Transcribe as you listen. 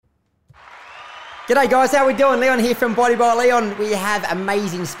G'day guys, how we doing? Leon here from Body by Leon. We have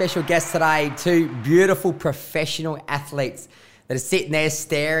amazing special guests today, two beautiful professional athletes that are sitting there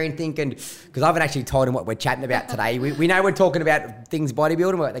staring, thinking, because I haven't actually told them what we're chatting about today. We know we're talking about things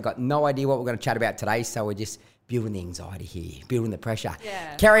bodybuilding, but they've got no idea what we're going to chat about today, so we're just building the anxiety here, building the pressure.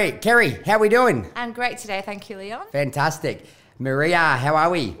 Yeah. Kerry, how we doing? I'm great today, thank you, Leon. Fantastic. Maria, how are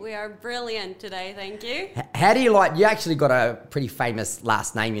we? We are brilliant today, thank you. How do you like, you actually got a pretty famous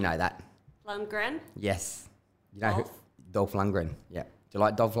last name, you know that? Lundgren. Yes. You know Dolph? Dolph Lundgren. Yeah. Do you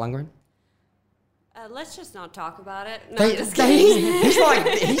like Dolph Lundgren? Let's just not talk about it. No, I'm just He's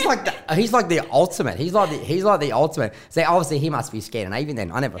kidding. like the ultimate. He's like the ultimate. So obviously he must be Scandinavian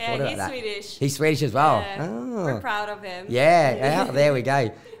then. I never thought about he's that. Swedish. He's Swedish as well. Yeah, Oh. we're proud of him. Yeah, there we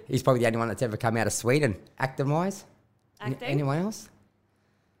go. He's probably the only one that's ever come out of Sweden, acting-wise. Acting? Anyone else?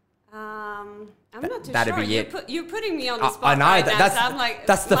 I'm not too that'd sure. be it. You're putting me on the I spot know, right now, that's- so I'm like,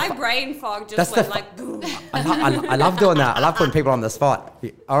 that's the my fu- brain fog just that's the went fu- like, boom. I love doing that. I love putting people on the spot.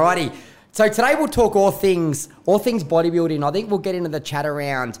 Alrighty. So today we'll talk all things bodybuilding. I think we'll get into the chat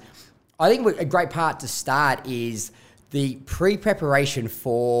around. I think a great part to start is the pre-preparation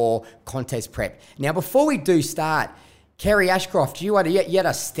for contest prep. Now, before we do start, Kerry Ashcroft, you had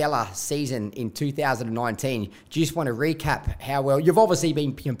a stellar season in 2019. Do you just want to recap how well you've obviously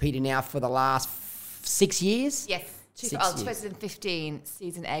been competing now for the last 6 years? Yes, 6 years. 2015,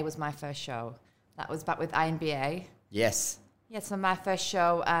 season A was my first show. That was back with INBA. Yes. Yes, so my first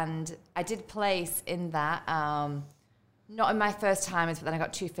show, and I did place in that. Not in my first timers, but then I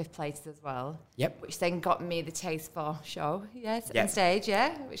got 2 fifth places as well. Yep. Which then got me the taste for show. Yes, Yep. on stage,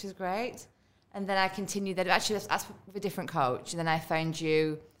 yeah, which is great. And then I continued that. Actually, that's with a different coach. And then I found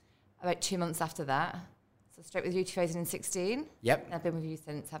you about 2 months after that. So straight with you 2016. Yep. And I've been with you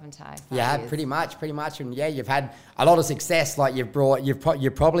since, haven't I? 5 Yeah, years. pretty much, and yeah, you've had a lot of success. Like you're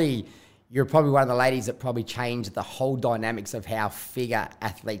probably one of the ladies that probably changed the whole dynamics of how figure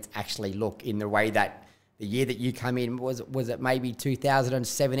athletes actually look in the way that the year that you come in was it maybe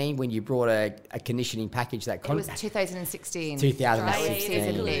 2017 when you brought a conditioning package that It was 2016.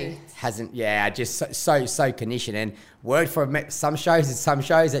 2016 Right. hasn't just so conditioned and word for some shows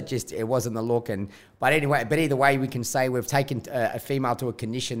it wasn't the look but either way we can say we've taken a female to a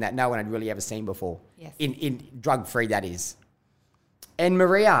condition that no one had really ever seen before. Yes. In drug free, that is. And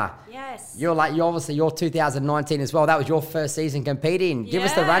Maria, Yes. you're 2019 as well. That was your first season competing. Give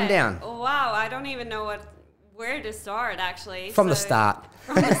us the Yeah. rundown Wow, I don't even know where to start, actually. from the start.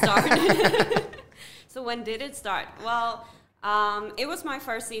 From the start. So when did it start? Well, it was my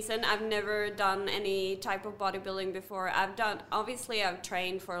first season. I've never done any type of bodybuilding before. I've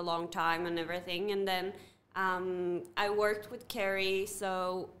trained for a long time and everything. And then I worked with Kerry.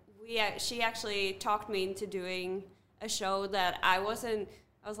 So she actually talked me into doing a show that I was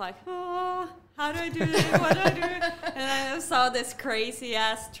like, oh, how do I do this? What do I do? And I saw this crazy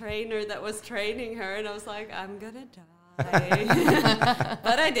ass trainer that was training her. And I was like, I'm going to die.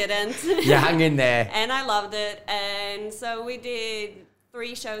 But I didn't. You hung in there. And I loved it. And so we did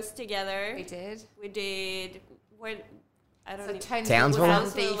 3 shows together. We did. I don't So know. Townsville? was on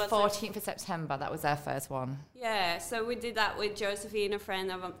the Townsville, 14th of September. That was our first one. Yeah, so we did that with Josephine, a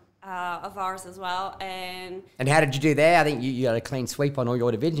friend of ours as well. And how did you do there? I think you had a clean sweep on all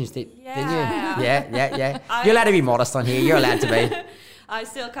your divisions, didn't you? Yeah. Yeah. You're allowed to be modest on here. You're allowed to be. I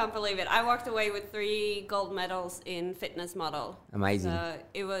still can't believe it. I walked away with 3 gold medals in fitness model. Amazing. So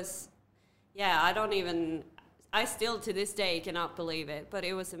it was, I still to this day cannot believe it, but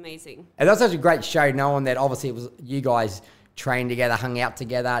it was amazing. And that was such a great show, knowing that obviously it was you guys trained together, hung out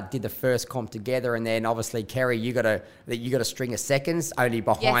together, did the first comp together, and then obviously Kerry, you got a string of seconds only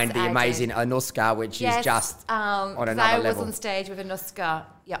behind Yes, the I amazing did. Anuska, which is just on 'cause another I level. was on stage with Anuska,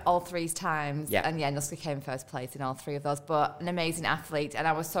 all 3 times. Yeah. And Anuska came first place in all 3 of those, but an amazing athlete. And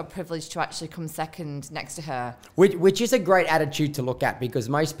I was so privileged to actually come second next to her. Which is a great attitude to look at, because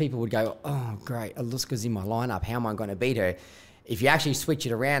most people would go, oh, great, Anuska's in my lineup. How am I going to beat her? If you actually switch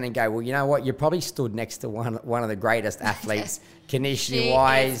it around and go, well, you know what? You probably stood next to one of the greatest athletes,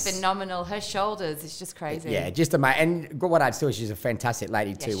 conditioning-wise. She is phenomenal. Her shoulders, it's just crazy. Yeah, just amazing. And what I'd say is she's a fantastic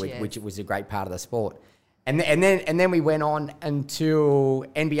lady too, Yes, she which is. was a great part of the sport. And then we went on until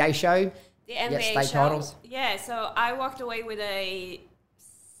NBA show. The NBA state show. titles. Yeah, so I walked away with a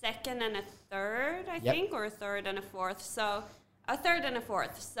 2nd and a 3rd, I think, or a 3rd and a 4th. So a 3rd and a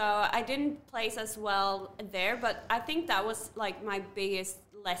 4th. So I didn't place as well there, but I think that was like my biggest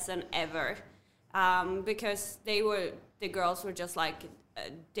lesson ever, because the girls were just like a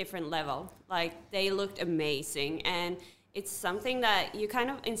different level. Like they looked amazing, and it's something that you kind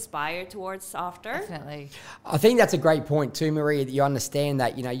of inspire towards after. Definitely. I think that's a great point too, Maria, that you understand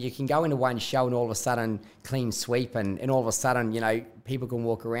that, you can go into one show and all of a sudden clean sweep and all of a sudden, people can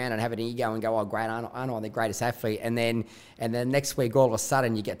walk around and have an ego and go, oh, great, aren't I the greatest athlete? And then next week, all of a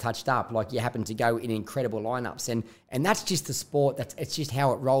sudden you get touched up, like you happen to go in incredible lineups. And that's just the sport. It's just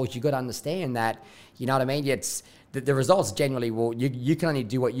how it rolls. You got to understand that, you know what I mean? It's the results generally you can only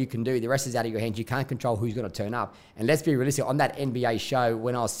do what you can do. The rest is out of your hands. You can't control who's going to turn up. And let's be realistic, on that NBA show,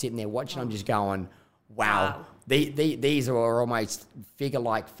 when I was sitting there watching, I'm just going, wow. These are almost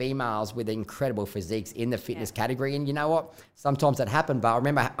figure-like females with incredible physiques in the fitness category. And you know what? Sometimes that happened, but I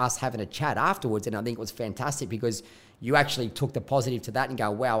remember us having a chat afterwards, and I think it was fantastic because you actually took the positive to that and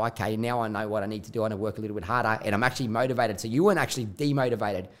go, wow, okay, now I know what I need to do. I need to work a little bit harder, and I'm actually motivated. So you weren't actually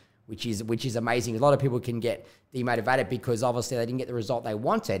demotivated, which is amazing. A lot of people can get demotivated because obviously they didn't get the result they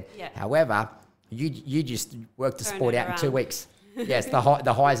wanted. Yeah. However, you just worked the Turn sport it out in around. 2 weeks. Yes, the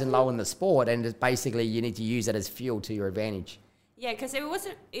highs and lows in the sport, and it's basically you need to use it as fuel to your advantage. Yeah, because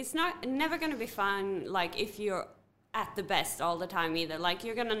it's never going to be fun, like, if you're at the best all the time either. Like,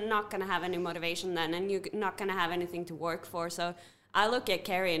 you're not going to have any motivation then, and you're not going to have anything to work for. So I look at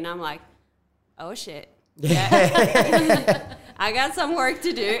Carrie and I'm like, oh, shit. Yeah. I got some work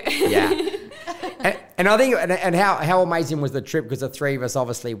to do. Yeah. And I think, and how amazing was the trip, because the three of us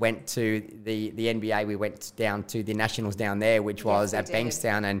obviously went to the NBA. We went down to the Nationals down there, which was at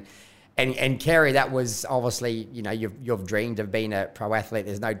Bankstown. And Kerry, that was obviously, you've dreamed of being a pro athlete.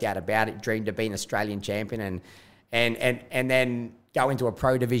 There's no doubt about it. Dreamed of being Australian champion and then go into a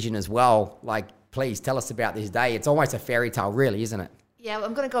pro division as well. Like, please tell us about this day. It's almost a fairy tale, really, isn't it? Yeah, well,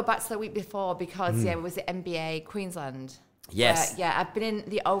 I'm going to go back to the week before because, it was the NBA Queensland. Yes. I've been in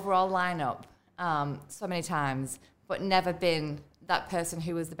the overall lineup so many times, but never been that person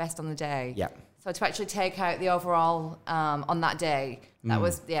who was the best on the day. Yeah. So to actually take out the overall on that day, that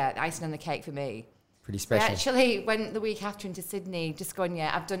was, icing on the cake for me. Pretty special. I actually went the week after into Sydney just going,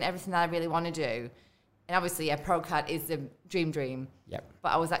 I've done everything that I really want to do. And obviously, pro card is the dream. Yep. But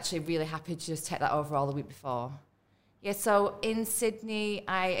I was actually really happy to just take that overall the week before. Yeah, so in Sydney,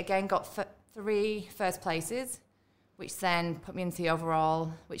 I again got 3 first places, which then put me into the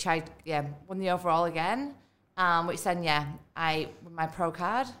overall, which I won the overall again, which then I won my pro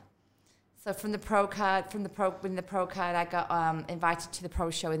card. So from the pro card, winning the pro card, I got invited to the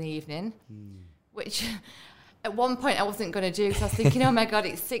pro show in the evening, which at one point I wasn't going to do because I was thinking, oh my God,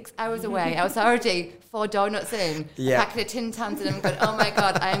 it's 6 hours away. I was already 4 donuts in, a packet of Tin Tans, and I'm going, oh my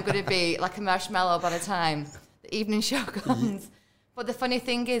God, I am going to be like a marshmallow by the time the evening show comes. But the funny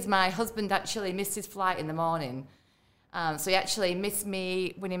thing is, my husband actually missed his flight in the morning. So he actually missed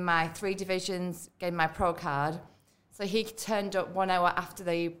me winning my 3 divisions, getting my pro card. So he turned up 1 hour after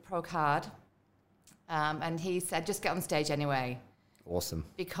the pro card. And he said, just get on stage anyway. Awesome.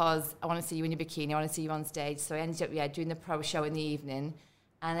 Because I want to see you in your bikini. I want to see you on stage. So I ended up, doing the pro show in the evening.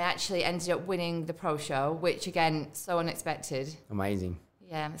 And I actually ended up winning the pro show, which, again, so unexpected. Amazing.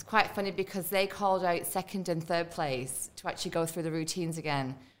 Yeah, it's quite funny because they called out 2nd and 3rd place to actually go through the routines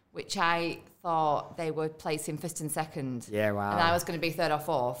again, which I thought they would place in 1st and 2nd. Yeah, wow. And I was going to be 3rd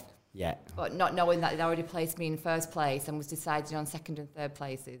or 4th. Yeah. But not knowing that they'd already placed me in 1st place and was deciding on 2nd and 3rd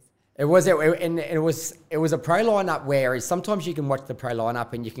places. It was a pro lineup where sometimes you can watch the pro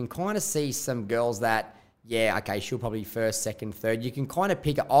lineup and you can kind of see some girls that, she'll probably be 1st, 2nd, 3rd. You can kind of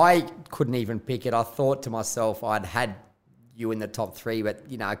pick it. I couldn't even pick it. I thought to myself I'd had you in the top 3, but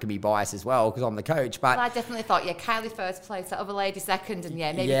I can be biased as well because I'm the coach. But I definitely thought, Kylie 1st place, that other lady 2nd, and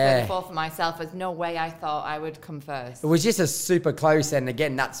maybe 3rd, 4th for myself. There's no way I thought I would come 1st. It was just a super close, and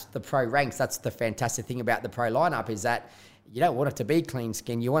again, that's the pro ranks. That's the fantastic thing about the pro lineup is that you don't want it to be clean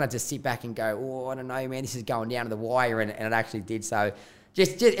skin. You want it to sit back and go, oh, I don't know, man, this is going down to the wire, and it actually did. So,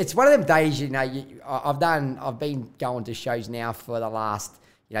 just it's one of them days. I've been going to shows now for the last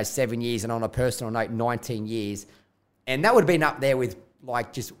 7 years, and on a personal note, 19 years. And that would have been up there with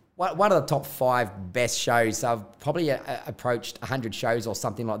just one of the top 5 best shows. So I've probably approached 100 shows or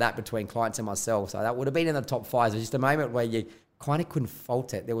something like that between clients and myself. So that would have been in the top 5. It was just a moment where you kind of couldn't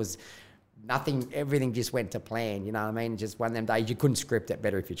fault it. There was nothing, everything just went to plan. You know what I mean? Just one of them days you couldn't script it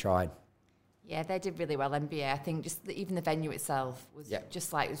better if you tried. Yeah, they did really well, NBA. I think just even the venue itself was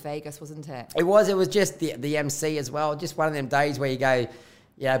just like it was Vegas, wasn't it? It was just the MC as well. Just one of them days where you go,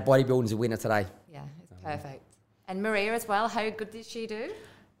 bodybuilding's a winner today. Yeah, it's perfect. And Maria as well. How good did she do?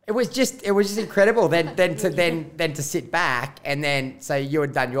 It was just incredible. Then to sit back and then so you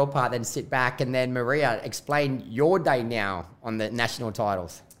had done your part. Then sit back and then Maria explain your day now on the national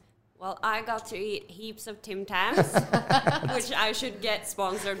titles. Well, I got to eat heaps of Tim Tams, which I should get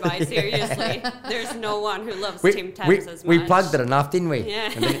sponsored by, seriously. There's no one who loves Tim Tams as much. We plugged it enough, didn't we?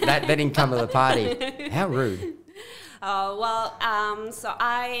 Yeah. And that didn't come to the party. How rude. So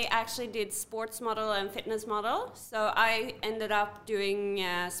I actually did sports model and fitness model. So I ended up doing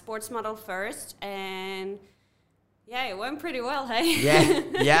sports model first, and yeah, it went pretty well, hey?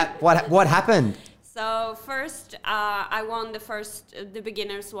 Yeah. What happened? So first, I won the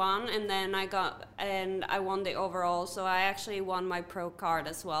beginners one, and then I won the overall. So I actually won my pro card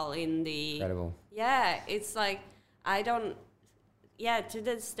as well in the. Incredible. Yeah, it's like to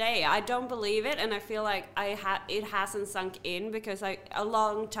this day I don't believe it, and I feel like it hasn't sunk in, because a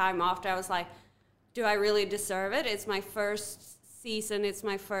long time after I was like, do I really deserve it? It's my first season, it's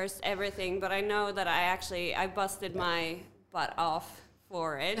my first everything, but I know that I busted my butt off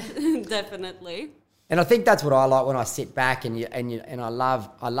for it, definitely. And I think that's what I like when I sit back and I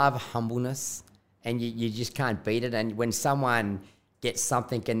love humbleness, and you just can't beat it. And when someone gets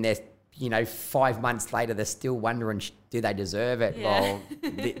something and they're 5 months later they're still wondering, do they deserve it? Yeah. Well,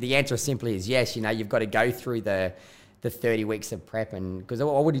 the answer simply is yes. You've got to go through the 30 weeks of prep, and because I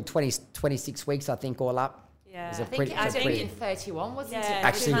would do 26 weeks I think all up. Yeah, It was a I think in 31, wasn't it?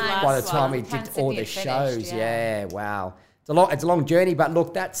 Actually, the by the last time one. we did Time all Sydney the finished, shows, yeah. wow, it's a long journey. But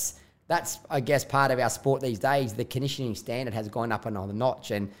look, that's I guess part of our sport these days. The conditioning standard has gone up another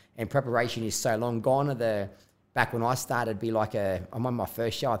notch, and preparation is so long. Gone are back when I started, be like I'm on my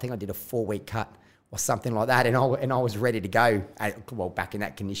first show. I think I did a 4-week cut or something like that, and I was ready to go. Back in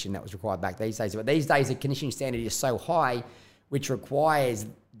that condition that was required back these days. But these days the conditioning standard is so high, which requires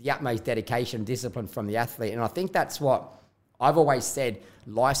the utmost dedication and discipline from the athlete. And I think that's what I've always said.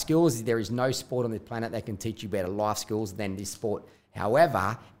 Life skills, there is no sport on the planet that can teach you better life skills than this sport.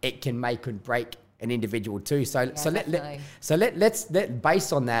 However, it can make and break an individual too. So let's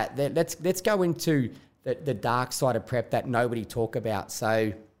based on that, let's go into the dark side of prep that nobody talk about.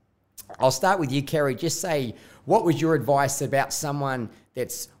 So I'll start with you, Kerry. Just say, what was your advice about someone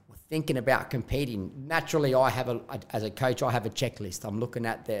that's thinking about competing? Naturally, as a coach, I have a checklist. I'm looking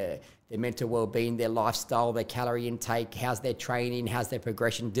at their mental well-being, their lifestyle, their calorie intake, how's their training, how's their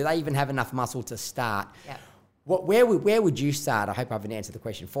progression, do they even have enough muscle to start? Yeah. Where would you start? I hope I haven't answered the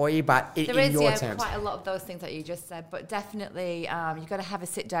question for you, but in your terms. Quite a lot of those things that you just said, but definitely you've got to have a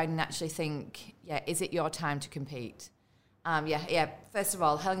sit down and actually think, is it your time to compete? First of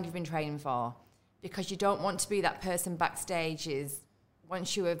all, how long have you been training for? Because you don't want to be that person backstage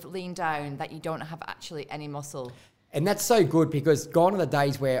once you have leaned down that you don't have actually any muscle. And that's so good, because gone are the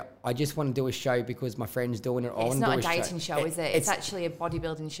days where I just want to do a show because my friend's doing it. It's not a dieting show, is it? It's actually a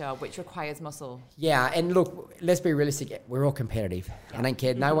bodybuilding show, which requires muscle. Yeah, and look, let's be realistic. We're all competitive. Yeah. I don't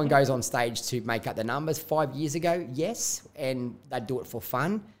care. No one goes on stage to make up the numbers. 5 years ago, yes, and they'd do it for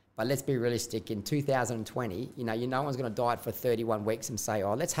fun. But let's be realistic. In 2020, no one's going to diet for 31 weeks and say,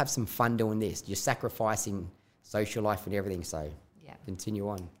 oh, let's have some fun doing this. You're sacrificing social life and everything. So continue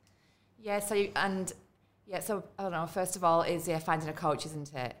on. So I don't know, first of all is finding a coach,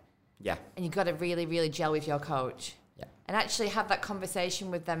 isn't it? Yeah. And you've got to really, really gel with your coach. Yeah. And actually have that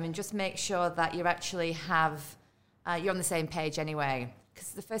conversation with them and just make sure that you actually you're on the same page anyway.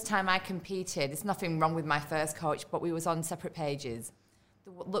 Because the first time I competed, there's nothing wrong with my first coach, but we was on separate pages.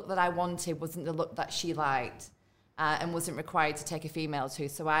 The look that I wanted wasn't the look that she liked and wasn't required to take a female to.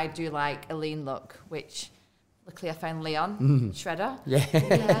 So I do like a lean look, which... Luckily, I found Leon, shredder.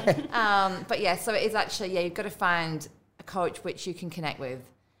 So it is actually, you've got to find a coach which you can connect with,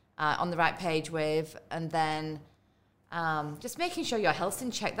 on the right page with, and then just making sure your health's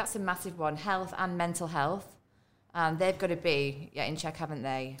in check. That's a massive one, health and mental health. They've got to be in check, haven't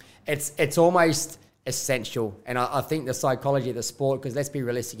they? It's almost essential. And I think the psychology of the sport, because let's be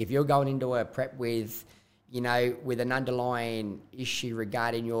realistic, if you're going into a prep with an underlying issue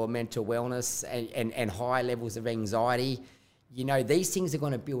regarding your mental wellness and high levels of anxiety, these things are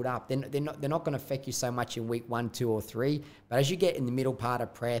going to build up. They're not going to affect you so much in week 1, 2, or 3. But as you get in the middle part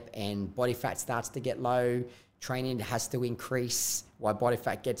of prep and body fat starts to get low, training has to increase while body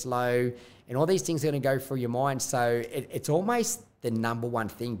fat gets low, and all these things are going to go through your mind. So it's almost the number one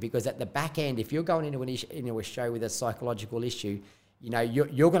thing, because at the back end, if you're going into a show with a psychological issue,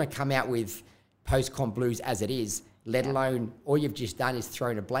 you're going to come out with post-comp blues as it is, let alone all you've just done is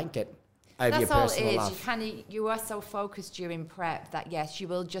thrown a blanket over your personal life. You are so focused during prep that, yes, you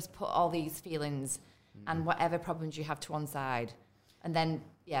will just put all these feelings and whatever problems you have to one side. And then,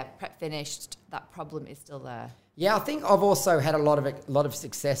 prep finished, that problem is still there. Yeah, I think I've also had a lot of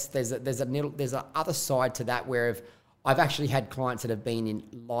success. There's a other side to that where I've actually had clients that have been in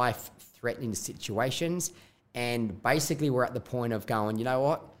life-threatening situations, and basically we're at the point of going, you know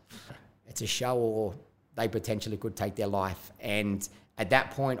what? it's a show or they potentially could take their life. And at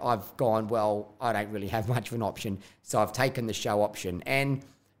that point, I've gone, well, I don't really have much of an option. So I've taken the show option. And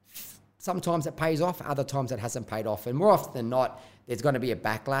sometimes it pays off, other times it hasn't paid off. And more often than not, there's going to be a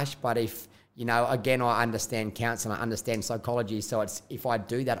backlash. But if, you know, again, I understand counselling, I understand psychology. So it's, if I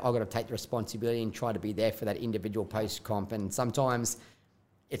do that, I've got to take the responsibility and try to be there for that individual post-comp. And sometimes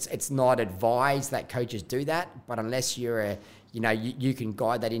it's not advised that coaches do that, but unless you're you can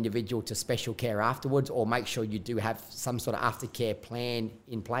guide that individual to special care afterwards, or make sure you do have some sort of aftercare plan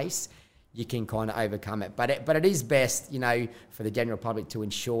in place, you can kind of overcome it. But it is best, you know, for the general public to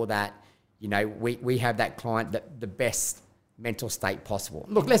ensure that, you know, we have that client the best mental state possible.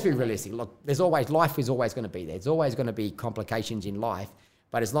 Look, let's be realistic. Look, life is always going to be there. There's always going to be complications in life,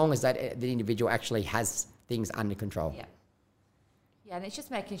 but as long as the individual actually has things under control. Yeah. Yeah, and it's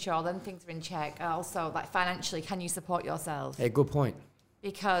just making sure then things are in check. Also, like financially, can you support yourself? Yeah, good point.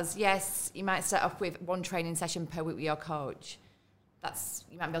 Because yes, you might start off with one training session per week with your coach.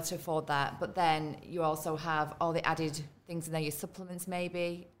 You might be able to afford that, but then you also have all the added things in there, your supplements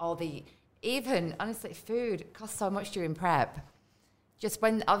maybe, even honestly, food costs so much during prep. Just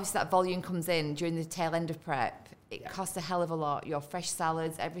when obviously that volume comes in during the tail end of prep, it costs a hell of a lot. Your fresh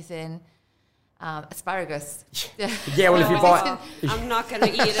salads, everything. Asparagus. Yeah, well, if you buy... I'm not going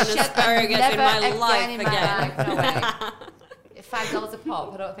to eat an asparagus in my life again. $5 a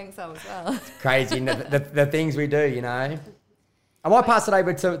pop, I don't think so as well. Crazy, the things we do, you know. I might pass it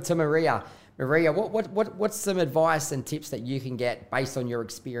over to Maria. Maria, what's some advice and tips that you can get based on your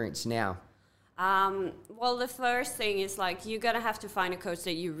experience now? Well, the first thing is like you're gonna have to find a coach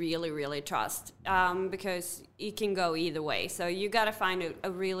that you really, really trust, because it can go either way. So you gotta find a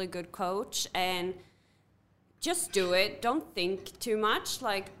really good coach and just do it. Don't think too much.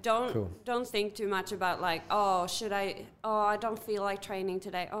 Like don't think too much about like, I don't feel like training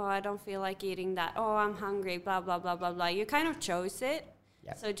today. Oh, I don't feel like eating that. Oh, I'm hungry. Blah blah blah blah blah. You kind of chose it,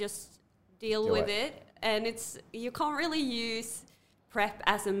 so just deal with it. And you can't really use prep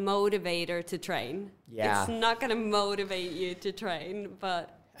as a motivator to train. Yeah. It's not going to motivate you to train,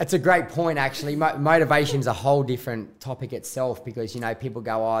 but... It's a great point, actually. Motivation's a whole different topic itself, because, you know, people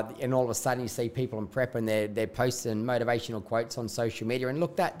go, and all of a sudden you see people in prep and they're posting motivational quotes on social media. And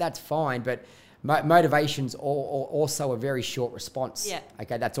look, that's fine, but motivation's also a very short response. Yeah.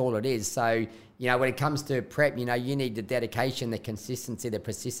 Okay, that's all it is. So, you know, when it comes to prep, you know, you need the dedication, the consistency, the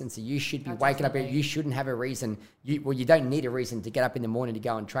persistency. You should be waking up. You shouldn't have a reason. You don't need a reason to get up in the morning to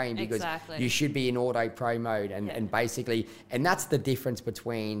go and train, because you should be in auto pro mode. And basically, and that's the difference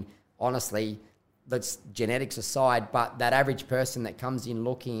between, honestly, let's genetics aside, but that average person that comes in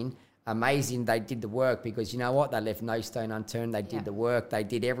looking amazing, they did the work, because you know what? They left no stone unturned. They did the work. They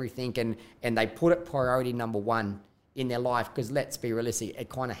did everything, and they put it priority number one in their life, because let's be realistic, it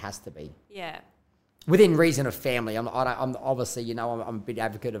kind of has to be. Yeah. Within reason of family. I'm obviously, you know, I'm a big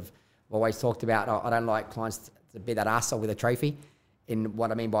advocate of, I've always talked about, I don't like clients to be that arsehole with a trophy. And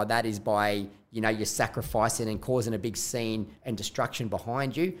what I mean by that is by, you know, you're sacrificing and causing a big scene and destruction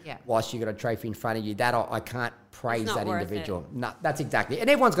behind you whilst you've got a trophy in front of you. That I can't praise that individual. No, that's exactly. And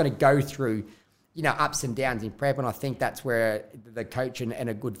everyone's going to go through, you know, ups and downs in prep. And I think that's where the coach and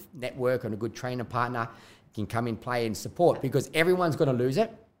a good network and a good trainer partner can come in play and support, because everyone's going to lose it.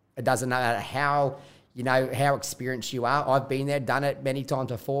 It doesn't matter how experienced you are. I've been there, done it many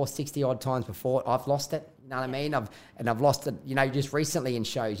times before, 60 odd times before. I've lost it. You know what I mean? I've lost it, you know, just recently in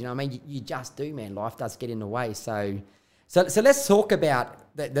shows. You know what I mean? You just do, man. Life does get in the way. So let's talk about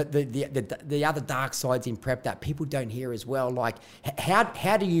the other dark sides in prep that people don't hear as well. Like,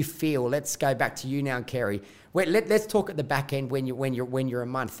 how do you feel? Let's go back to you now, Kerry. Let's talk at the back end when you're a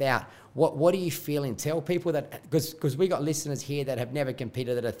month out. What are you feeling? Tell people that, because we got listeners here that have never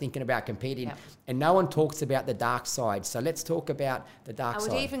competed, that are thinking about competing, and no one talks about the dark side. So let's talk about the dark side.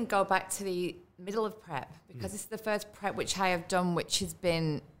 I would even go back to the middle of prep, because this is the first prep which I have done, which has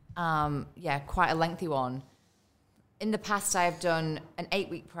been quite a lengthy one. In the past, I have done an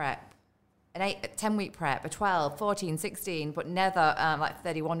 8-week prep, a 10-week prep, a 12, 14, 16, but never like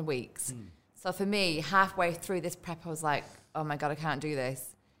 31 weeks. So for me, halfway through this prep, I was like, oh my God, I can't do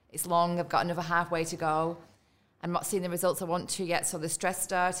this. It's long. I've got another halfway to go. I'm not seeing the results I want to yet. So the stress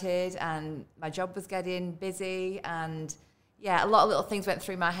started, and my job was getting busy, and a lot of little things went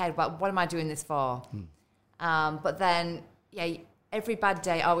through my head. But what am I doing this for? But then, every bad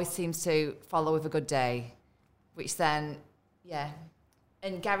day always seems to follow with a good day, which then,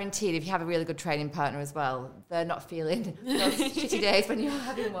 and guaranteed, if you have a really good training partner as well, they're not feeling those shitty days when you're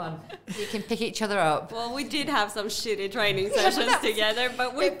having one. You can pick each other up. Well, we did have some shitty training sessions together,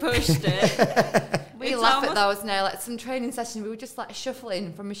 but we pushed it. We laugh at those now. Like some training sessions, we were just like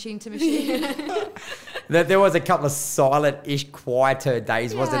shuffling from machine to machine. There was a couple of silent-ish, quieter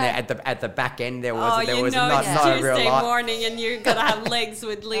days, wasn't there? At the back end, there was not a real Tuesday lot. morning, and you're gonna have legs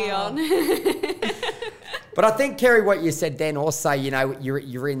with Leon. But I think, Kerry, what you said then also, you know,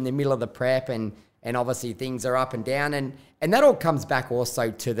 you're in the middle of the prep and obviously things are up and down and that all comes back also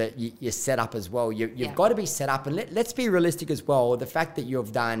to your setup as well. You've got to be set up, and let's be realistic as well. The fact that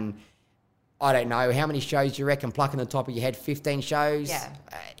you've done, I don't know, how many shows do you reckon, plucking the top of your head, 15 shows? Yeah.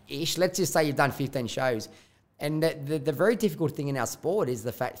 Ish. Let's just say you've done 15 shows. And the very difficult thing in our sport is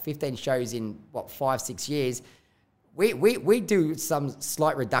the fact 15 shows in, 5-6 years, we do some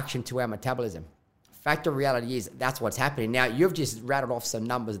slight reduction to our metabolism. Fact of reality is that's what's happening. Now, you've just rattled off some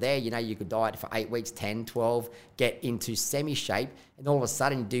numbers there. You know, you could diet for 8 weeks, 10, 12, get into semi-shape, and all of a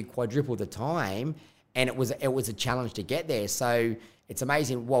sudden you do quadruple the time, and it was a challenge to get there. So it's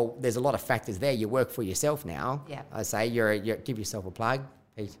amazing. Well, there's a lot of factors there. You work for yourself now. Yeah. I say you give yourself a plug.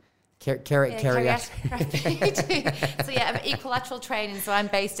 Carry out. So yeah, I'm equilateral training. So I'm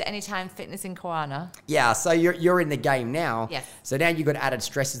based at Anytime Fitness in Kawana. Yeah, so you're in the game now. Yes. So now you've got added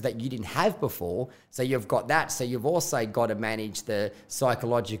stresses that you didn't have before. So you've got that. So you've also got to manage the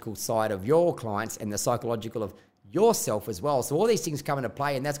psychological side of your clients and the psychological of yourself as well. So all these things come into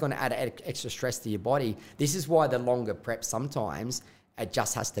play, and that's going to add extra stress to your body. This is why the longer prep sometimes it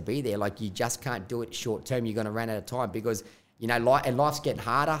just has to be there. Like you just can't do it short term. You're going to run out of time because you know, life's getting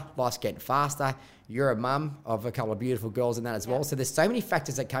harder, life's getting faster. You're a mum of a couple of beautiful girls in that as well. So there's so many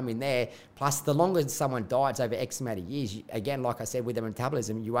factors that come in there. Plus, the longer someone diets over X amount of years, again, like I said, with the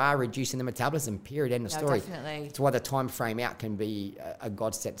metabolism, you are reducing the metabolism, period, end of story. Definitely. That's why the time frame out can be a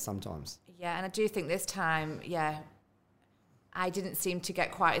godsend sometimes. Yeah, and I do think this time, I didn't seem to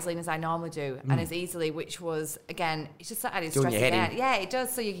get quite as lean as I normally do and as easily, which was, again, it's just that added stress again. Yeah, it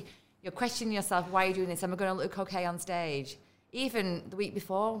does. So you're questioning yourself, why are you doing this? Am I going to look okay on stage? Even the week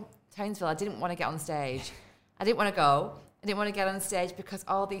before Townsville, I didn't want to get on stage. I didn't want to go. I didn't want to get on stage because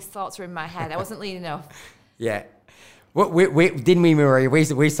all these thoughts were in my head. I wasn't lean enough. Yeah. Didn't we, Maria?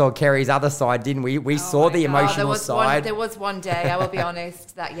 We saw Kerry's other side, didn't we? We saw the emotional side. There was one day, I will be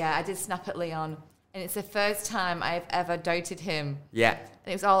honest, that, I did snap at Leon. And it's the first time I've ever doted him. Yeah.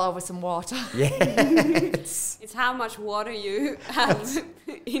 And it was all over some water. Yeah. It's how much water you have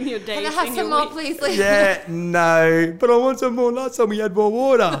in your day. Can I have some more, please, Leon? Yeah, no. But I want some more. Last time we had more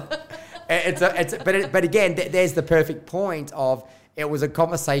water. But again, there's the perfect point of it was a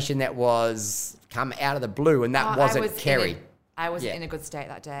conversation that was come out of the blue, and that wasn't Kerry. I wasn't in a good state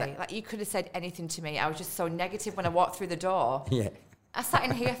that day. Like, you could have said anything to me. I was just so negative when I walked through the door. Yeah. I sat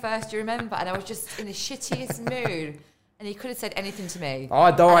in here first, do you remember? And I was just in the shittiest mood. And he could have said anything to me.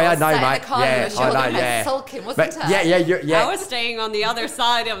 Oh, don't worry, I know, mate. Yeah, I know, sulking, wasn't I? Yeah. I was staying on the other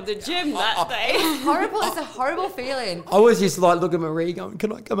side of the gym that day. Horrible. It's a horrible feeling. I was just like looking at Marie going,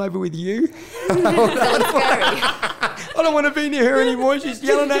 can I come over with you? That was scary. I don't want to be near her anymore. She's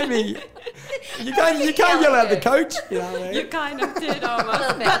yelling at me. You can't yell at the coach. You know what I mean? You kind of did almost. A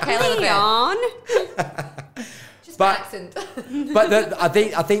little bit. Okay, a little bit. Just But- accent. But I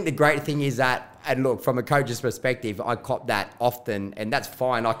think the great thing is that, and look, from a coach's perspective, I cop that often, and that's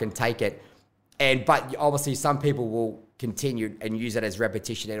fine. I can take it. But obviously, some people will continue and use it as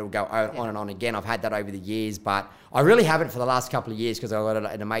repetition, and it'll go on and on again. I've had that over the years, but I really haven't for the last couple of years because I've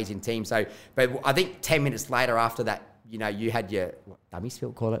got an amazing team. So, but I think 10 minutes later after that, you know, you had your dummy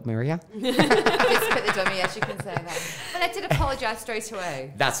spill, call it, Maria. Just put the dummy, yes, you can say that. But I did apologise straight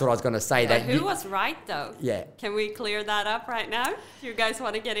away. That's what I was going to say. Who was right, though? Yeah. Can we clear that up right now? Do you guys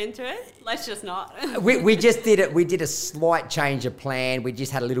want to get into it? Let's just not. we just did it. We did a slight change of plan. We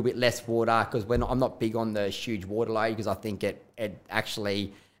just had a little bit less water because I'm not big on the huge water load because I think it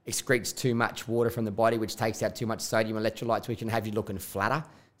actually excretes too much water from the body, which takes out too much sodium electrolytes, which can have you looking flatter.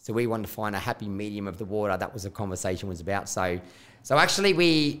 So we wanted to find a happy medium of the water. That was the conversation was about. So actually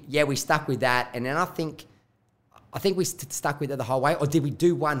we stuck with that, and then I think we stuck with it the whole way. Or did we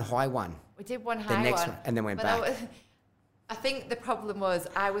do one high one? We did one high the next one. one, and then went But back. I think the problem was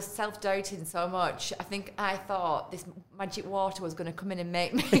I was self-doubting so much. I think I thought this magic water was going to come in and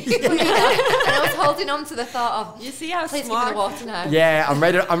make me. And I was holding on to the thought of, You see how please smart? give me the water now. Yeah,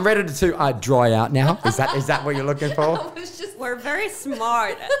 I'm ready to dry out now. Is that what you're looking for? I was just, We're very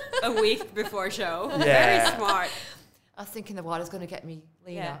smart a week before show. Yeah. Very smart. I was thinking the water's going to get me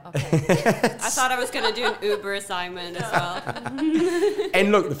leaner. Yeah. Okay. I thought I was going to do an Uber assignment as well.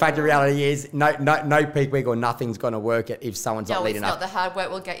 And look, the fact of reality is no peak week or nothing's going to work if someone's not No, lean it's enough. not. The hard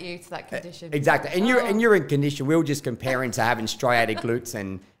work will get you to that condition. Exactly. And you're in condition. We were just comparing to having striated glutes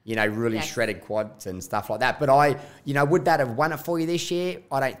really Yes. shredded quads and stuff like that. But I, would that have won it for you this year?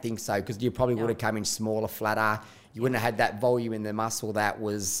 I don't think so, because you probably would have come in smaller, flatter. You wouldn't have had that volume in the muscle that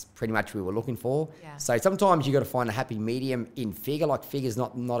was pretty much we were looking for. Yeah. So sometimes you got to find a happy medium in figure. Like figure's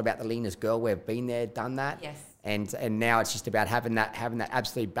not about the leanest girl. We've been there, done that. Yes. And now it's just about having that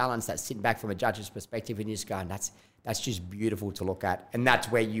absolute balance, that sitting back from a judge's perspective and you just going, that's just beautiful to look at. And that's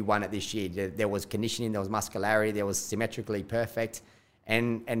where you won it this year. There was conditioning, there was muscularity, there was symmetrically perfect.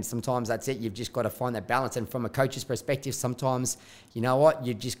 And sometimes that's it. You've just got to find that balance. And from a coach's perspective, sometimes, you know what,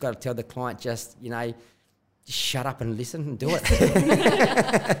 you just got to tell the client just shut up and listen and do it.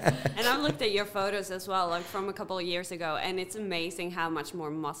 And I've looked at your photos as well, like from a couple of years ago, and it's amazing how much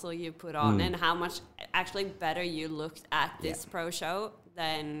more muscle you put on and how much actually better you looked at this pro show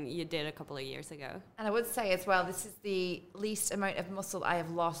than you did a couple of years ago. And I would say as well, this is the least amount of muscle I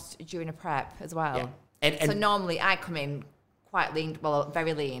have lost during a prep as well. Yeah. And so normally I come in quite lean, well,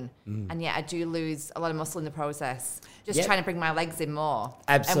 very lean, and yet I do lose a lot of muscle in the process, just trying to bring my legs in more.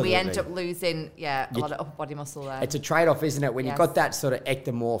 Absolutely. And we end up losing, a lot of upper body muscle there. It's a trade-off, isn't it? When you've Yes. got that sort of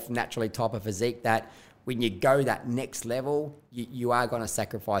ectomorph, naturally type of physique, that when you go that next level, you are going to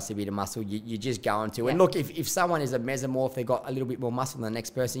sacrifice a bit of muscle. You're just going to. And look, if someone is a mesomorph, they've got a little bit more muscle than the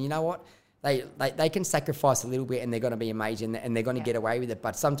next person, you know what? They can sacrifice a little bit and they're going to be amazing and they're going to get away with it.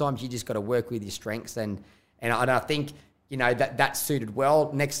 But sometimes you just got to work with your strengths. And I think, that suited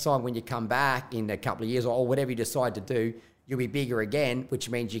well. Next time when you come back in a couple of years or whatever you decide to do, you'll be bigger again, which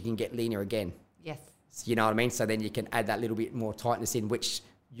means you can get leaner again. Yes. You know what I mean? So then you can add that little bit more tightness in, which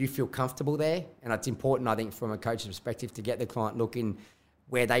you feel comfortable there. And it's important, I think, from a coach's perspective to get the client looking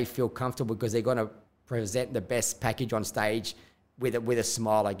where they feel comfortable, because they're going to present the best package on stage with a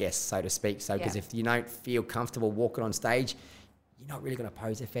smile, I guess, so to speak. So because if you don't feel comfortable walking on stage, you're not really going to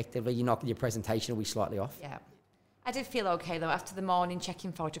pose effectively. Your presentation will be slightly off. Yeah. I did feel okay though after the morning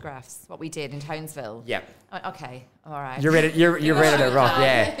checking photographs, what we did in Townsville. Yeah. Okay, all right. You're ready to rock,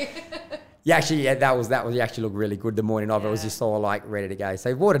 yeah. You actually, that was you actually looked really good the morning of. It was just all like ready to go.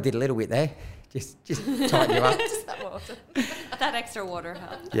 So water did a little bit there. Just tighten you up. Just that water. That extra water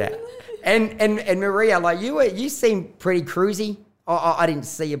helped. Yeah. And Maria, like you seem pretty cruisy. I didn't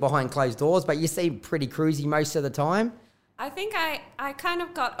see you behind closed doors, but you seem pretty cruisy most of the time. I think I kind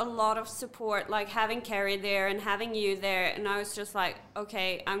of got a lot of support, like having Carrie there and having you there. And I was just like,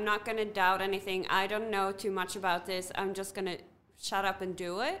 okay, I'm not going to doubt anything. I don't know too much about this. I'm just going to shut up and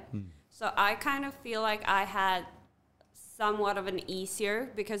do it. So I kind of feel like I had somewhat of an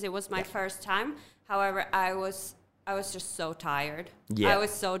easier because it was my first time. However, I was just so tired. Yeah. I was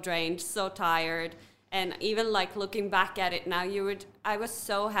so drained, so tired. And even like looking back at it now, I was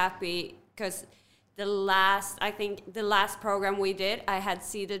so happy because the last program we did, I had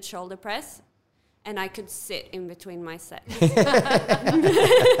seated shoulder press and I could sit in between my sets.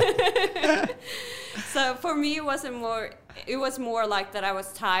 So for me, it was more like that I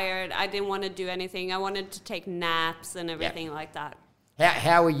was tired. I didn't want to do anything. I wanted to take naps and everything like that.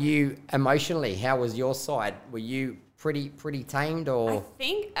 How were you emotionally? How was your side? Were you pretty tamed or? I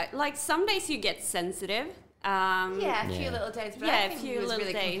think like some days you get sensitive. A few little days. But I think a few he was little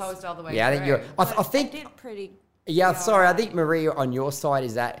really days. composed all the way Yeah, I think through. I think. I did pretty. Yeah, sorry. I think Maria, on your side,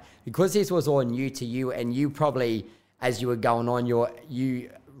 is that because this was all new to you, and you probably, as you were going on, you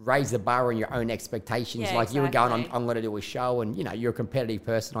raised the bar on your own expectations. Yeah, like you were going, exactly. I'm going to do a show, and you're a competitive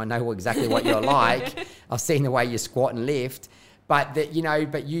person. I know exactly what you're like. I've seen the way you squat and lift, but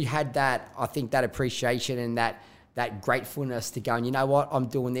but you had that. I think that appreciation and that gratefulness to go, and you know what, I'm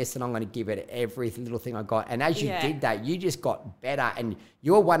doing this and I'm going to give it every little thing I got. And as you did that, you just got better, and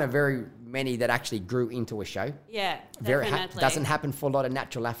you're one of very many that actually grew into a show. Yeah, definitely. Doesn't happen for a lot of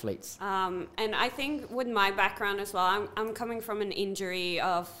natural athletes. And I think with my background as well, I'm coming from an injury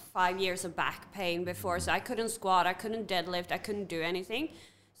of 5 years of back pain before, so I couldn't squat, I couldn't deadlift, I couldn't do anything.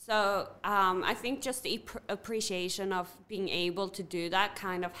 So I think just the appreciation of being able to do that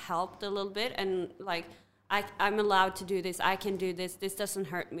kind of helped a little bit, and like, I'm allowed to do this. I can do this. This doesn't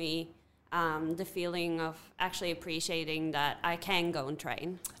hurt me. The feeling of actually appreciating that I can go and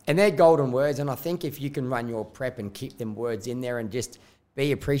train. And they're golden words. And I think if you can run your prep and keep them words in there and just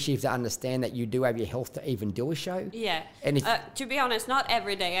be appreciative to understand that you do have your health to even do a show. Yeah. And to be honest, not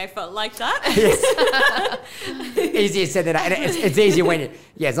every day I felt like that. Easier said than that. And it's easier when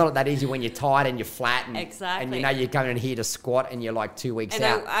it's not that easy when you're tired and you're flat. And, Exactly. And you're coming in here to squat and you're like 2 weeks And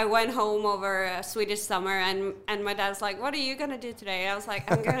out. I went home over a Swedish summer and my dad's like, what are you going to do today? I was like,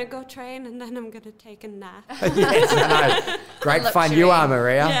 I'm going to go train and then I'm going to take a nap. Yes, I know. Great fun you are,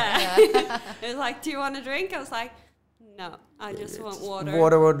 Maria. Yeah. It was like, do you want a drink? I was like, No, I just want water.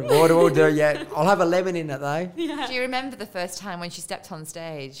 Water will do, yeah. I'll have a lemon in it, though. Yeah. Do you remember the first time when she stepped on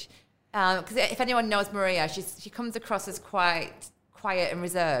stage? Because if anyone knows Maria, she comes across as quite quiet and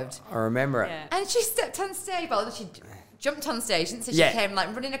reserved. I remember it. Yeah. And she stepped on stage. Well, she jumped on stage, and so she Yeah. came like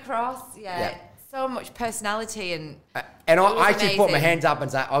running across. Yeah. So much personality and And It was I actually put my amazing. hands up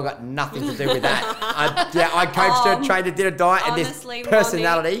and say, I've got nothing to do with that. I coached her, trained her, did a diet, and this honestly,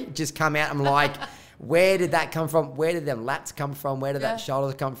 personality just come out. I'm like, where did that come from? Where did them lats come from? Where did Yeah. that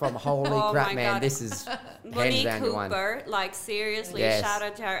shoulders come from? Holy Oh crap, my man. God. This is hands Monique down your one. Cooper, like seriously, Yes. shout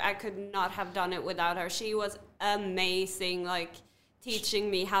out to her. I could not have done it without her. She was amazing, like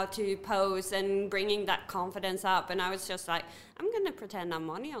teaching me how to pose and bringing that confidence up. And I was just like, I'm gonna pretend I'm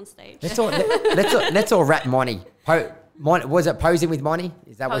Moni on stage. Let's all rap Moni. Was it posing with Moni?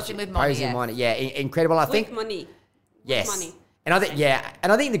 Is that Posing what with Moni, posing yes. Moni? Yeah, incredible. I think With money. yes. Money. And I think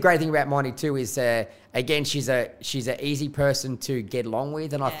and I think the great thing about Moni too is again she's an easy person to get along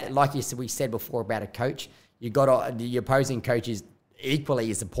with, and like we said before about a coach, your opposing coach is equally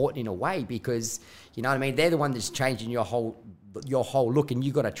as important in a way, because you know what I mean, they're the one that's changing your whole look, and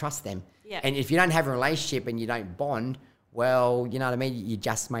you got to trust them. Yeah. And if you don't have a relationship and you don't bond, well, you know what I mean, you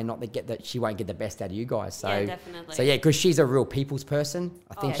just may not get that. She won't get the best out of you guys. So Yeah, definitely. So yeah, because she's a real people's person.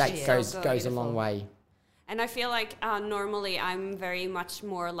 I think yeah, that she goes is. a long way. And I feel like normally I'm very much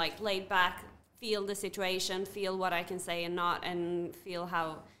more like laid back, feel the situation, feel what I can say and not, and feel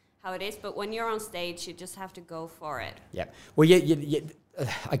how it is. But when you're on stage, you just have to go for it. Yeah. Well,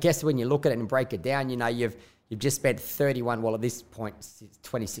 I guess when you look at it and break it down, you know, you've just spent 31, well, at this point,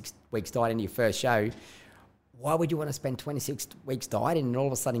 26 weeks dieting into your first show. Why would you want to spend 26 weeks dieting and all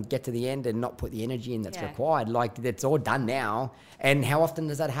of a sudden get to the end and not put the energy in that's required? Like, it's all done now. And how often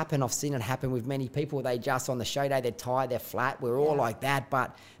does that happen? I've seen it happen with many people. They just, on the show day, they're tired, they're flat. We're all like that.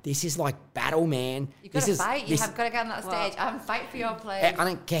 But this is like battle, man. you've got to fight. You have got to get on that stage and fight for your place. I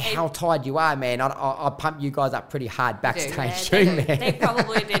don't care how tired you are, man. I pump you guys up pretty hard backstage They too, do. man. They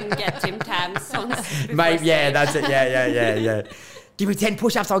probably didn't get Tim Tams on before Mate, yeah, stage. that's it. Yeah. Give me 10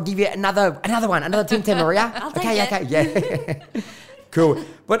 push-ups. I'll give you another one, another Tim Tam, Maria. I'll take it. Okay, yeah. Cool.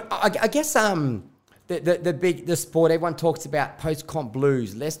 But I guess the sport, everyone talks about post-comp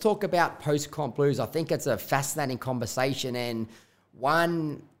blues. Let's talk about post-comp blues. I think it's a fascinating conversation. And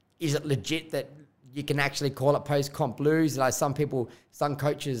one, is it legit that you can actually call it post-comp blues? Like some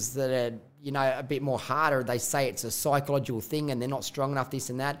coaches that are, you know, a bit more harder, they say it's a psychological thing and they're not strong enough,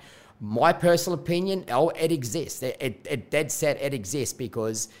 this and that. My personal opinion, it exists. It dead set, it exists,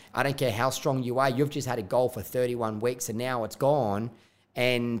 because I don't care how strong you are. You've just had a goal for 31 weeks and now it's gone.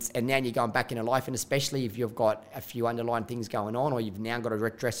 And now you're going back into life, and especially if you've got a few underlying things going on, or you've now got to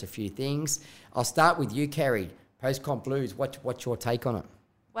address a few things. I'll start with you, Kerry. Post-comp blues, what's your take on it?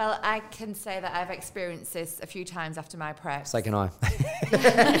 Well, I can say that I've experienced this a few times after my prep. So can I.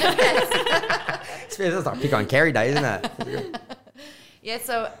 It's like pick on Kerry day, isn't it? Yeah,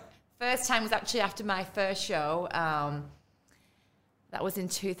 so first time was actually after my first show. That was in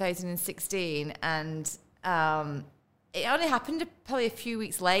 2016, and it only happened probably a few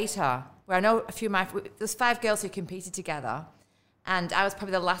weeks later, where I know a few of there's 5 girls who competed together, and I was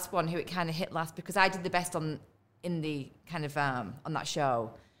probably the last one who it kind of hit last, because I did the best on that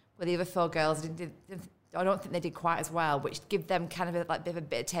show, where the other 4 girls I don't think they did quite as well, which give them kind of a bit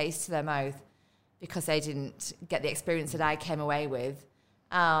of taste to their mouth, because they didn't get the experience that I came away with.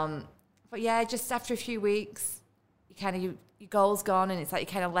 But yeah, just after a few weeks, your goal's gone, and it's like you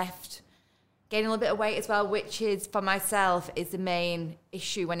kind of left gaining a little bit of weight as well, which is, for myself, is the main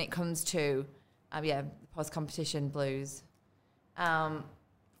issue when it comes to post-competition blues. I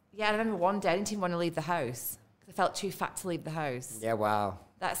remember one day I didn't even want to leave the house because I felt too fat to leave the house. Yeah, wow.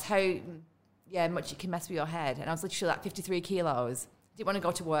 That's how much it can mess with your head. And I was literally like 53 kilos. Didn't want to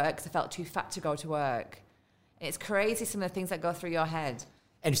go to work because I felt too fat to go to work. And it's crazy, some of the things that go through your head.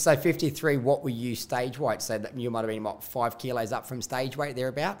 And so 53, what were you stage weight? So that you might have been, 5 kilos up from stage weight,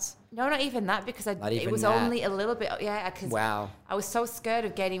 thereabouts? No, not even that, because it was that. only a little bit, because wow. I was so scared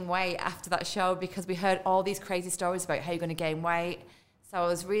of gaining weight after that show, because we heard all these crazy stories about how you're going to gain weight. So I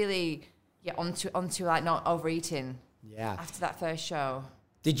was really onto like not overeating after that first show.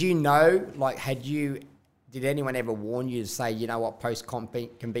 Did you know, did anyone ever warn you to say, you know what, post-comp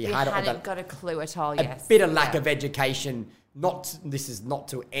can be harder? I hadn't got a clue at all, A bit of lack of education. This is not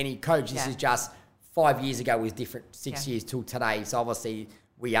to any coach. This is just 5 years ago was different, 6 years till today. So obviously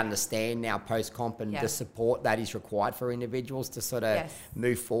we understand now post-comp and the support that is required for individuals to sort of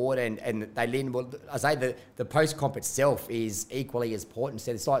move forward. And they lean, well, I say the post-comp itself is equally as important.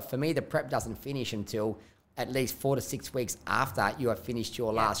 So it's like, for me, the prep doesn't finish until at least 4 to 6 weeks after you have finished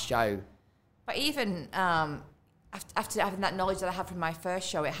your last show. But even after having that knowledge that I had from my first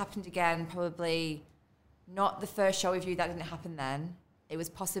show, it happened again, probably not the first show review, that didn't happen then. It was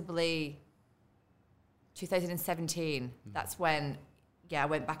possibly 2017. That's when, I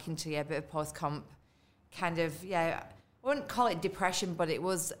went back into a bit of post-comp kind of, I wouldn't call it depression, but it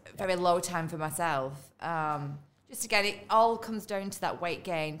was a very low time for myself. Just again, it all comes down to that weight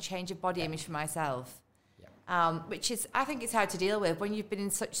gain, change of body image for myself, which is, I think it's hard to deal with when you've been in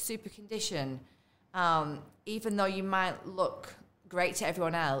such super condition. Even though you might look great to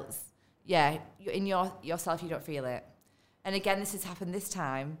everyone else, in yourself, you don't feel it. And again, this has happened this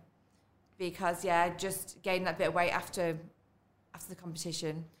time because, just gained that bit of weight after the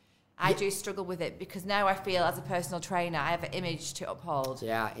competition. I do struggle with it because now I feel as a personal trainer, I have an image to uphold.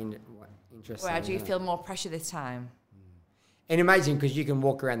 Yeah, interesting. Where I do feel more pressure this time. And amazing because you can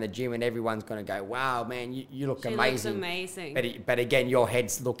walk around the gym and everyone's going to go, wow, man, you look amazing. Looks amazing. But again, your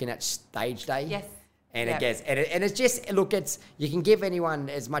head's looking at stage day. Yes. And and it's just, look, you can give anyone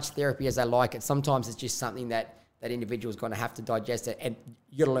as much therapy as they like. Sometimes it's just something that individual's going to have to digest it. And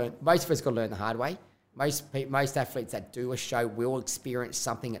you got to learn, most of us got to learn the hard way. Most athletes that do a show will experience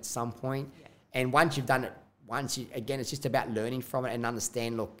something at some point. Yeah. And once you've done it, again, it's just about learning from it and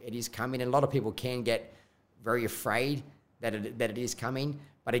understand, look, it is coming. And a lot of people can get very afraid that it is coming.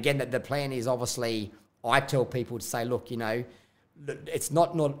 But again, the plan is obviously, I tell people to say, look, it's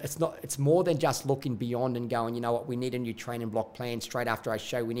more than just looking beyond and going, you know what, we need a new training block plan straight after our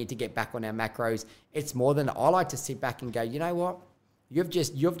show. We need to get back on our macros. It's more than, I like to sit back and go, you know what? You've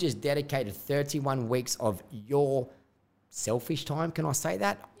just dedicated 31 weeks of your selfish time. Can I say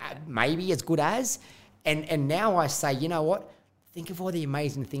that? Maybe as good as. And now I say, you know what? Think of all the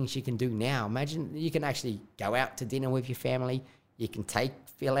amazing things you can do now. Imagine you can actually go out to dinner with your family. You can take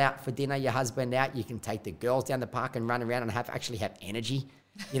Phil out for dinner, your husband out. You can take the girls down the park and run around and actually have energy.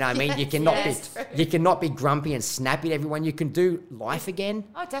 You know what I mean? You cannot be grumpy and snappy at everyone. You can do life again.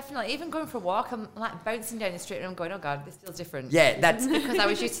 Oh, definitely. Even going for a walk, I'm like bouncing down the street and I'm going, oh God, this feels different. Yeah, that's because I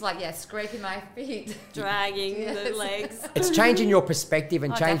was used to scraping my feet, dragging the legs. It's changing your perspective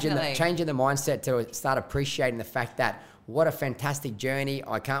and changing definitely. the mindset to start appreciating the fact that what a fantastic journey.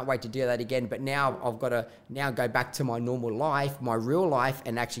 I can't wait to do that again. But now I've got to go back to my normal life, my real life,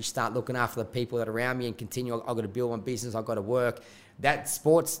 and actually start looking after the people that are around me and continue. I've got to build my business. I've got to work. That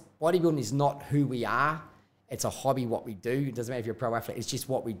bodybuilding is not who we are. It's a hobby, what we do. It doesn't matter if you're a pro athlete. It's just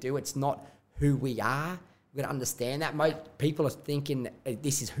what we do. It's not who we are. We've got to understand that. Most people are thinking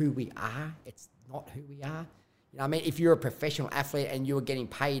this is who we are. It's not who we are. You know what I mean? If you're a professional athlete and you're getting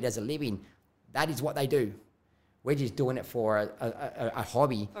paid as a living, that is what they do. We're just doing it for a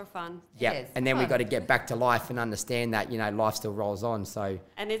hobby. For fun. Yeah. And then we got to get back to life and understand that, life still rolls on. So.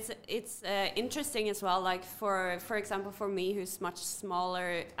 And it's interesting as well, like for example, for me, who's much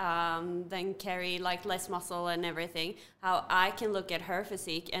smaller than Kerry, like less muscle and everything, how I can look at her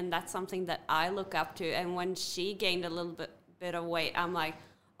physique and that's something that I look up to. And when she gained a little bit of weight, I'm like,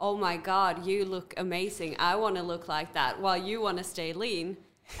 oh my God, you look amazing. I want to look like that while you want to stay lean.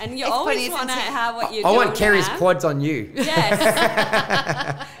 And you always want to have what you do. I want Kerry's quads on you.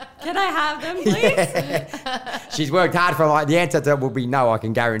 Yes. Can I have them, please? Yeah. She's worked hard for it. The answer to that will be no, I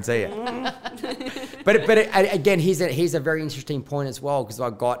can guarantee it. But again, here's a very interesting point as well, because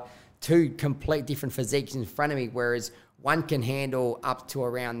I've got two complete different physiques in front of me, whereas one can handle up to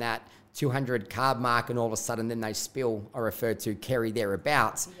around that 200 carb mark, and all of a sudden then they spill, I refer to Kerry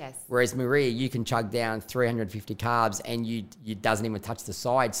thereabouts. Yes. Whereas Maria, you can chug down 350 carbs and you doesn't even touch the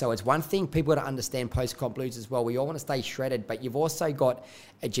side. So it's one thing people to understand post-comp blues as well. We all want to stay shredded, but you've also got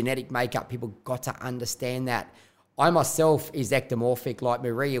a genetic makeup. People got to understand that. I myself is ectomorphic like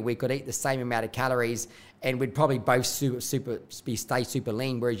Maria. We could eat the same amount of calories and we'd probably both stay super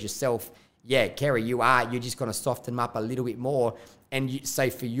lean, whereas yourself, Kerry, you're just going to soften them up a little bit more. And so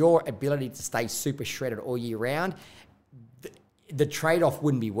for your ability to stay super shredded all year round, the trade-off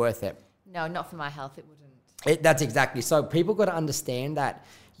wouldn't be worth it. No, not for my health, it wouldn't. That's exactly. So people got to understand that,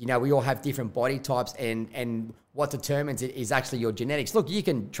 we all have different body types and what determines it is actually your genetics. Look, you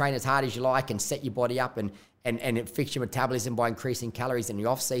can train as hard as you like and set your body up and fix your metabolism by increasing calories in the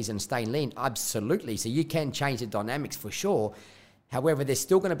off-season and staying lean. Absolutely. So you can change the dynamics for sure. However, there's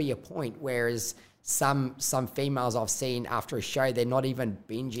still going to be a point whereas some females I've seen after a show, they're not even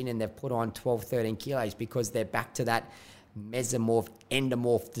binging and they've put on 12, 13 kilos because they're back to that mesomorph,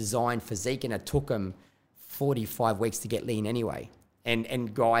 endomorph design physique, and it took them 45 weeks to get lean anyway.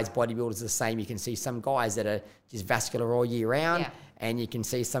 And guys, bodybuilders are the same. You can see some guys that are just vascular all year round, and you can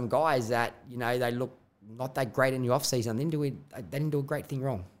see some guys that, they look not that great in the off-season. They didn't do a great thing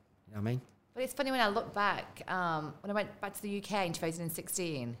wrong. You know what I mean? But it's funny when I look back, when I went back to the UK in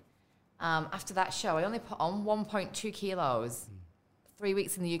 2016, After that show, I only put on 1.2 kilos. 3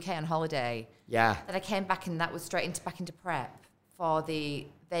 weeks in the UK on holiday. Yeah. Then I came back and that was back into prep for the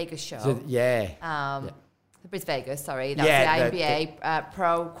Vegas show. So, The Bris Vegas, sorry. That Yeah, was the INBA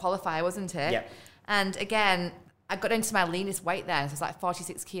Pro qualifier, wasn't it? Yep. And again, I got into my leanest weight then, so it was like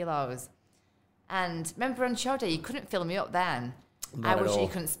 46 kilos. And remember on show day, you couldn't fill me up then. Not at all. You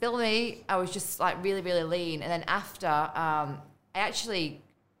couldn't spill me. I was just like really, really lean. And then after, I actually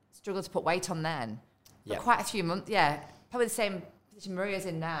struggled to put weight on then. For Yep. quite a few months, probably the same position Maria's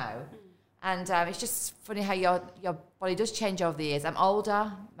in now. And it's just funny how your body does change over the years. I'm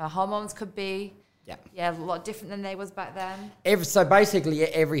older, my hormones could be a lot different than they was back then. So basically,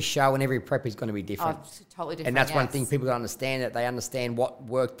 every show and every prep is going to be different. Totally different. And that's one thing people don't understand, that they understand what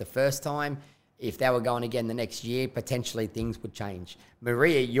worked the first time. If they were going again the next year, potentially things would change.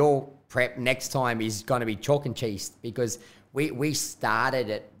 Maria, your prep next time is going to be chalk and cheese, because we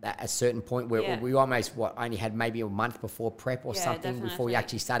started at a certain point where we almost only had maybe a month before prep or something before we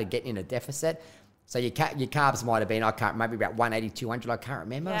actually started getting in a deficit. So your carbs might have been, I can't, maybe about 180, 200, I can't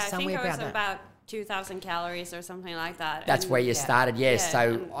remember. Yeah, somewhere I think it was about 2,000 calories or something like that. That's where you started, yes. Yeah,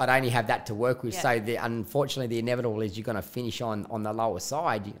 so I'd only have that to work with. Yeah. So unfortunately, the inevitable is you're going to finish on the lower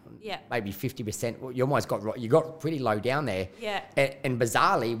side. Maybe 50%. Well, you almost got pretty low down there. Yeah. And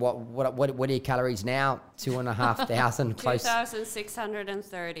bizarrely, what are your calories now? 2,500 close.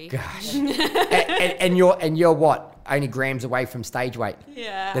 2,630. Gosh. and you're what? Only grams away from stage weight.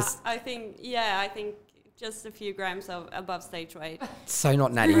 Yeah. I think just a few grams above stage weight. So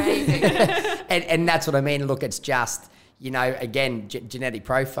not nutty. and that's what I mean. Look, it's just, again, genetic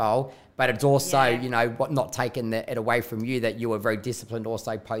profile, but it's also, not taking it away from you that you were very disciplined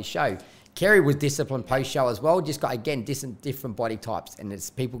also post-show. Kerry was disciplined post-show as well, just got, again, different body types, and it's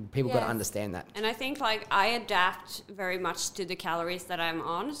people got to understand that. And I think, I adapt very much to the calories that I'm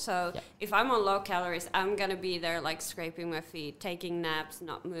on. So if I'm on low calories, I'm going to be there, scraping my feet, taking naps,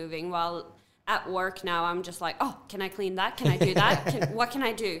 not moving, while at work now, I'm just like, oh, can I clean that? Can I do that? What can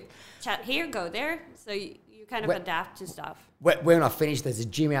I do? Chat here, go there. So you kind of adapt to stuff. When I finish, there's a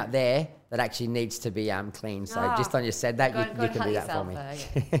gym out there that actually needs to be cleaned. So just on you said that, you can do that for me.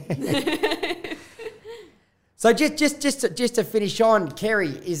 So just to finish on,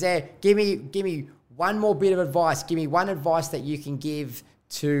 Kerry, give me one more bit of advice. Give me one advice that you can give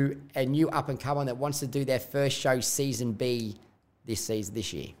to a new up and comer that wants to do their first show, season B, this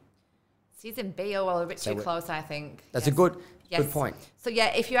year. Season B, a bit too close, I think. That's a good point. So,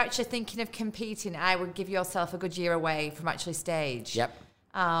 if you're actually thinking of competing, I would give yourself a good year away from actually stage. Yep.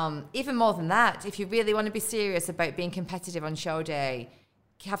 Even more than that, if you really want to be serious about being competitive on show day,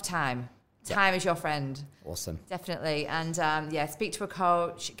 have time. Time is your friend. Awesome. Definitely. And, speak to a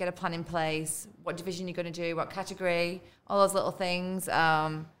coach, get a plan in place, what division you're going to do, what category, all those little things.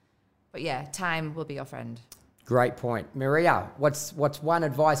 But, time will be your friend. Great point. Maria, what's one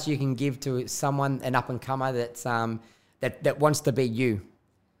advice you can give to someone, an up-and-comer that wants to be you?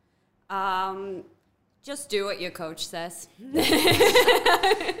 Just do what your coach says.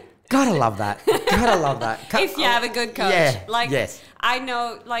 Gotta love that. If you have a good coach. Yes. I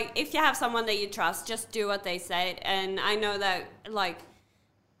know, if you have someone that you trust, just do what they say. And I know that,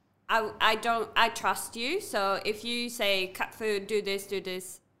 I trust you. So if you say, cut food, do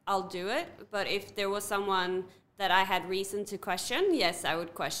this, I'll do it. But if there was someone that I had reason to question, yes, I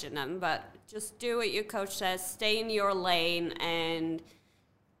would question them. But just do what your coach says, stay in your lane, and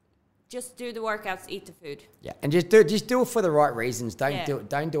just do the workouts, eat the food. Yeah, and just do it for the right reasons. Don't do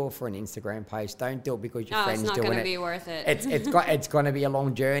it for an Instagram post. Don't do it because your friends doing it. It's not going to be worth it. It's going to be a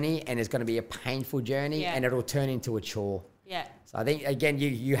long journey, and it's going to be a painful journey, and it'll turn into a chore. Yeah. So I think, again,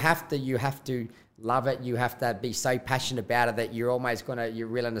 you have to love it. You have to be so passionate about it that you're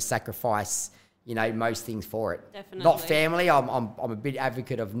willing to sacrifice, most things for it. Definitely. Not family. I'm a big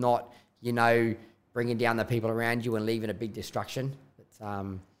advocate of not, bringing down the people around you and leaving a big destruction.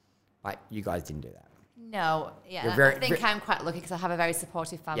 But you guys didn't do that. No, I think I'm quite lucky because I have a very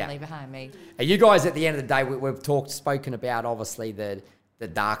supportive family behind me. And you guys, at the end of the day, we've spoken about obviously the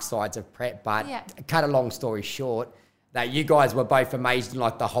dark sides of prep, but cut a long story short, that you guys were both amazing,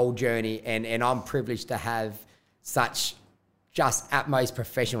 the whole journey, and I'm privileged to have such just utmost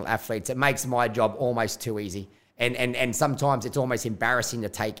professional athletes. It makes my job almost too easy. And sometimes it's almost embarrassing to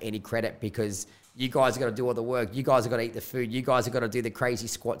take any credit because you guys have got to do all the work. You guys have got to eat the food. You guys have got to do the crazy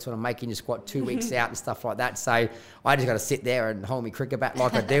squats when I'm making you squat 2 weeks out and stuff like that. So I just got to sit there and hold my cricket bat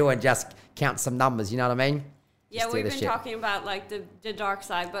like I do and just count some numbers. You know what I mean? Yeah, steer we've the been ship. talking about like the dark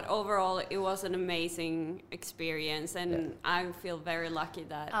side, but overall it was an amazing experience, and I feel very lucky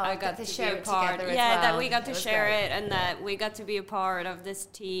that I got to share be a it part. together as Yeah, that well. we got It to was share great. it, and that we got to be a part of this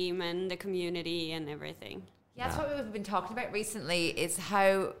team and the community and everything. Yeah, that's what we've been talking about recently, is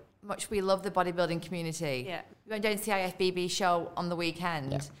how much we love the bodybuilding community. Yeah. We went down to the IFBB show on the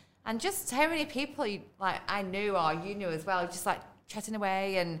weekend, Yeah. and just how many people I knew, or you knew as well, just like chatting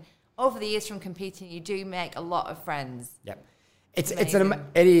away. And over the years from competing, you do make a lot of friends. Yep. It's It's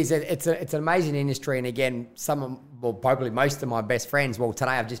an amazing industry, and again, probably most of my best friends. Well,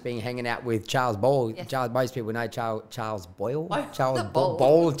 today I've just been hanging out with Charles Boyle. Yes. Most people know Charles Boyle. Charles Boyle.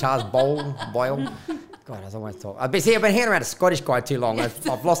 Boyle. God, I was almost talking. I've been hanging around a Scottish guy too long.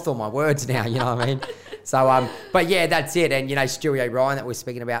 I've lost all my words now. You know what I mean? So, but yeah, that's it. And Stewie O'Brien that we're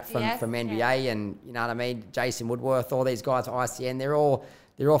speaking about from NBA, and you know what I mean, Jason Woodworth, all these guys at ICN.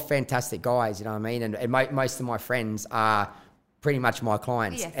 They're all fantastic guys. You know what I mean? And most of my friends are pretty much my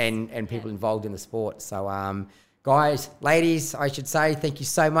clients and people involved in the sport. So, guys, ladies, I should say, thank you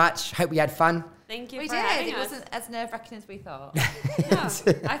so much. Hope we had fun. Thank you We for did. having It us. wasn't as nerve-wracking as we thought. Yeah,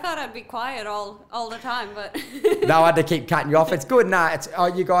 I thought I'd be quiet all the time, but No, I had to keep cutting you off. It's good. No,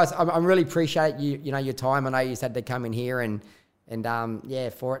 you guys. I really appreciate your time. I know you had to come in here and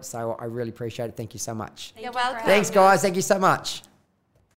for it. So I really appreciate it. Thank you so much. thank you for welcome. having Thanks, us. guys. Thank you so much.